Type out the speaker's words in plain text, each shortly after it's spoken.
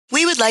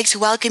like to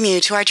welcome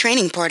you to our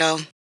training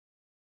portal.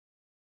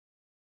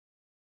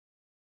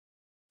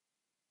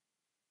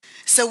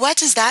 So what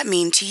does that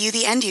mean to you,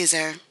 the end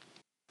user?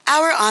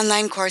 Our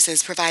online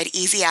courses provide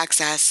easy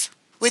access.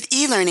 With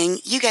e-learning,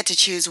 you get to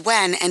choose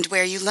when and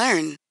where you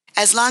learn.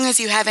 As long as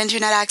you have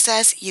internet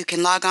access, you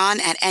can log on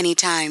at any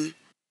time.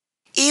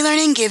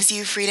 E-learning gives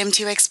you freedom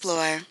to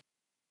explore.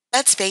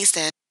 Let's face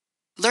it,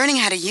 learning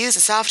how to use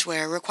a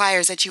software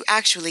requires that you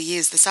actually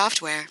use the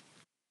software.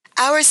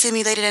 Our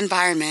simulated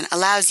environment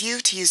allows you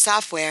to use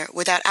software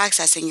without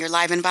accessing your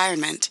live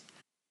environment.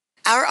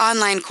 Our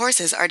online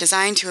courses are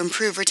designed to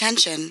improve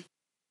retention.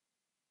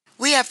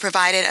 We have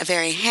provided a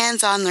very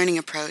hands-on learning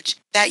approach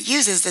that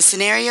uses the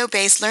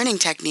scenario-based learning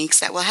techniques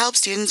that will help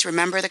students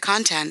remember the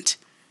content.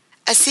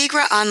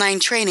 Asigra online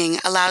training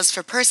allows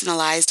for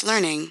personalized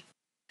learning.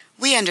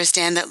 We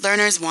understand that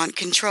learners want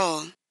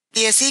control.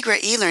 The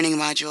Asigra e-learning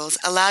modules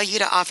allow you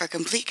to offer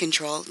complete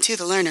control to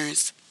the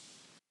learners.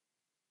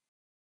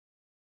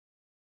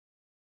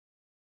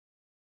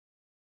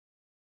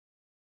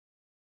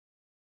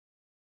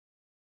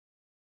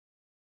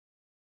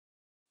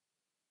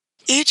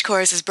 Each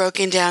course is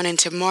broken down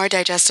into more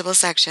digestible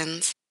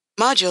sections.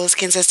 Modules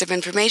consist of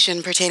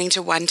information pertaining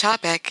to one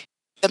topic.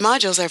 The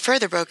modules are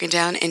further broken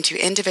down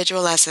into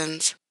individual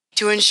lessons.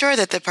 To ensure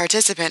that the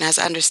participant has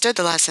understood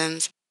the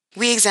lessons,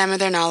 we examine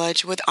their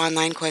knowledge with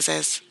online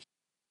quizzes.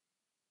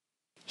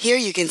 Here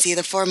you can see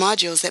the 4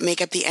 modules that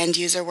make up the End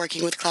User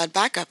Working with Cloud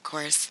Backup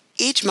course.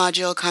 Each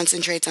module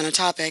concentrates on a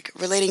topic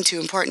relating to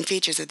important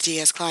features of the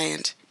DS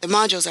client. The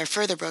modules are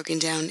further broken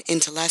down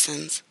into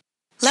lessons.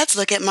 Let's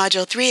look at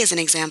Module 3 as an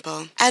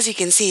example. As you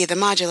can see, the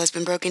module has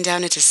been broken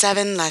down into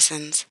 7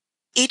 lessons.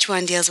 Each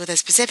one deals with a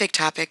specific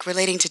topic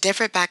relating to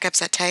different backup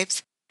set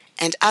types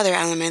and other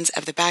elements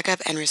of the backup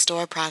and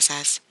restore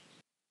process.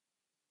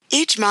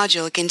 Each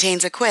module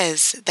contains a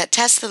quiz that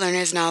tests the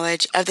learner's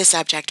knowledge of the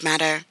subject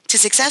matter. To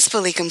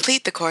successfully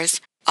complete the course,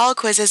 all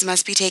quizzes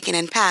must be taken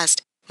and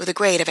passed with a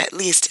grade of at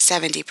least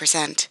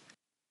 70%.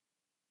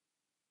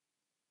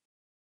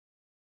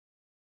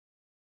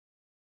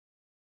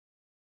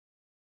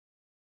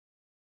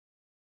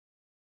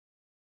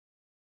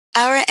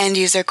 Our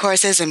end-user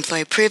courses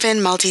employ proven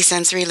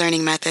multisensory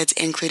learning methods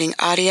including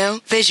audio,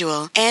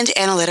 visual, and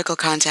analytical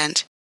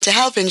content to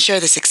help ensure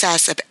the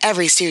success of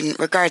every student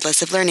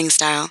regardless of learning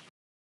style.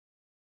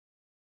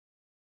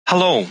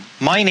 Hello,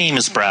 my name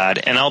is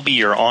Brad and I'll be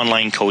your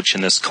online coach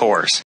in this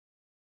course.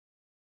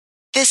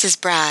 This is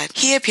Brad.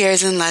 He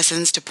appears in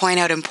lessons to point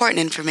out important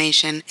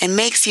information and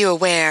makes you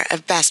aware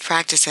of best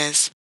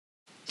practices.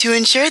 To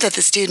ensure that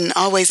the student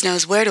always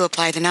knows where to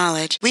apply the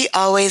knowledge, we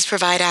always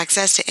provide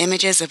access to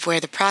images of where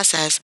the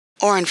process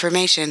or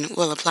information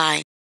will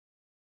apply.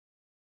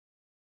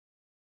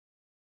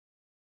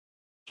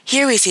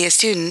 Here we see a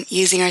student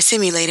using our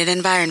simulated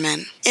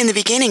environment. In the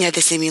beginning of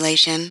the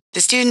simulation,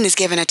 the student is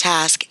given a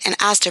task and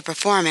asked to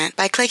perform it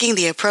by clicking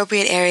the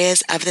appropriate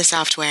areas of the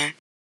software.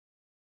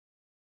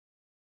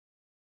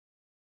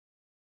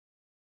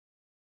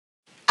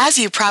 As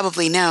you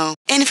probably know,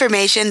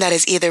 information that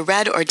is either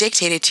read or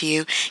dictated to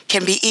you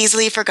can be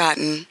easily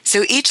forgotten,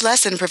 so each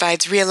lesson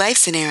provides real-life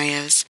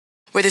scenarios,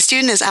 where the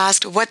student is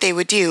asked what they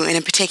would do in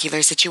a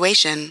particular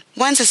situation.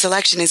 Once a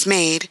selection is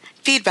made,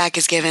 feedback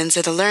is given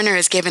so the learner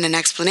is given an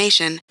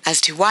explanation as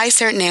to why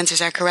certain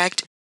answers are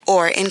correct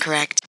or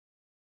incorrect.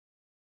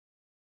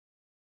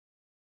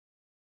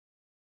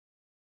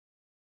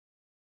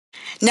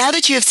 Now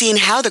that you have seen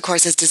how the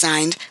course is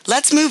designed,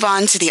 let's move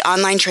on to the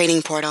online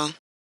training portal.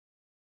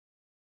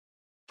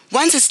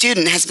 Once a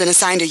student has been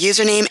assigned a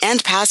username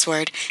and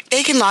password,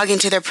 they can log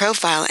into their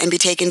profile and be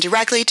taken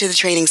directly to the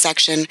training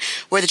section,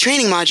 where the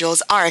training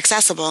modules are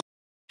accessible.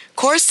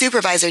 Course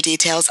supervisor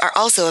details are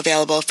also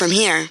available from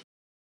here.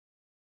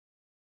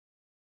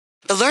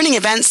 The Learning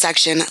Events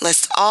section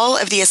lists all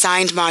of the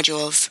assigned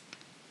modules.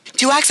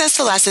 To access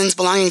the lessons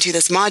belonging to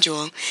this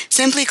module,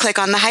 simply click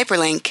on the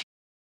hyperlink.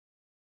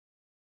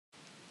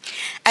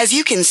 As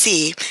you can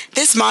see,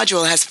 this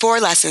module has 4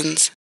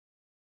 lessons.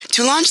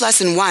 To launch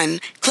Lesson 1,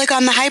 click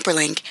on the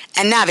hyperlink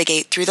and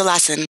navigate through the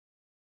lesson.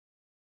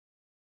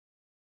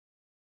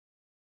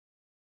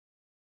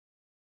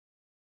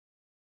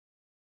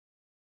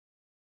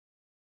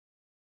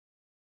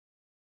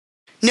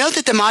 Note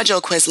that the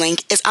module quiz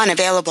link is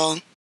unavailable.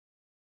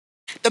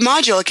 The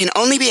module can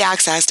only be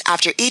accessed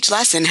after each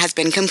lesson has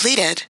been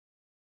completed.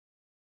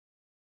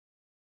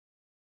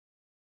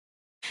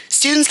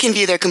 Students can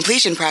view their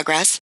completion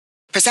progress,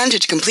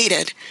 percentage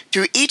completed,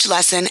 through each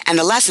lesson and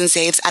the lesson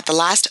saves at the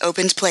last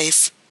opened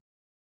place.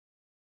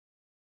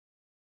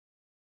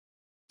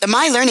 The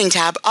My Learning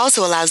tab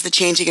also allows the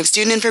changing of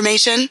student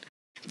information,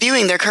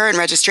 viewing their current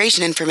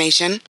registration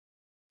information,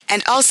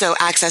 and also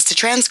access to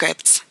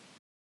transcripts.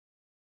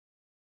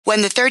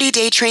 When the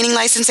 30-day training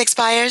license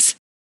expires,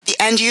 the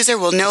end user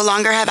will no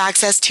longer have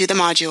access to the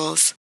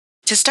modules.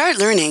 To start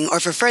learning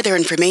or for further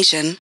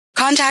information,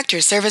 contact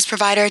your service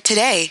provider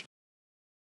today.